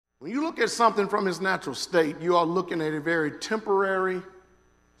When you look at something from its natural state, you are looking at a very temporary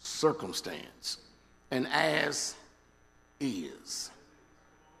circumstance, and as is.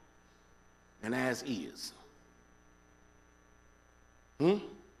 And as is. 2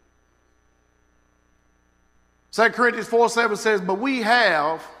 Corinthians 4:7 says, but we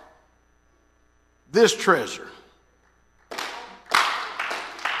have this treasure.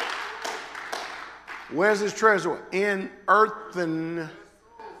 Where's this treasure? In earthen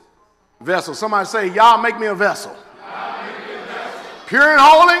vessel. Somebody say, y'all make me a vessel. Pure and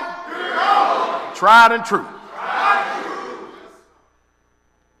holy, tried and true.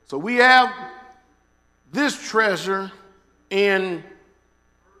 So we have this treasure in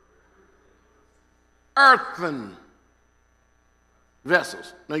earthen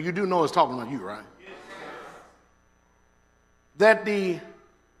vessels. Now you do know it's talking about you, right? That the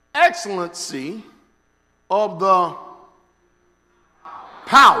excellency of the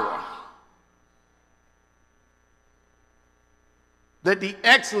power,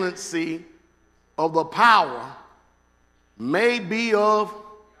 may be of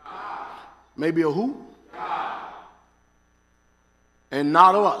who? God. And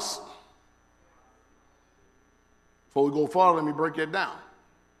not of us. Before we go further, let me break that down.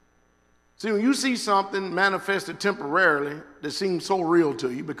 See, when you see something manifested temporarily that seems so real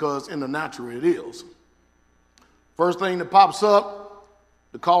to you, because in the natural it is, first thing that pops up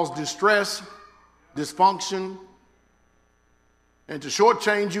to cause distress, dysfunction, and to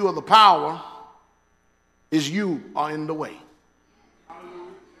shortchange you of the power is you are in the way.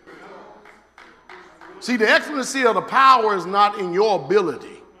 See, the excellency of the power is not in your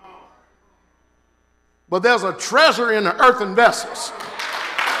ability, but there's a treasure in the earthen vessels.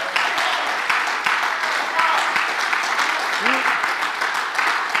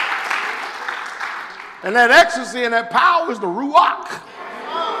 And that excellency and that power is the ruach.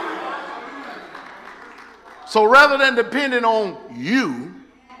 So rather than depending on you,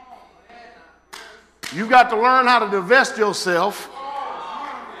 you got to learn how to divest yourself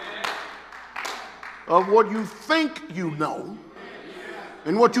of what you think you know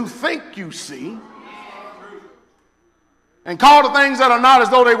and what you think you see, and call the things that are not as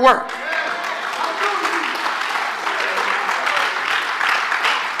though they were.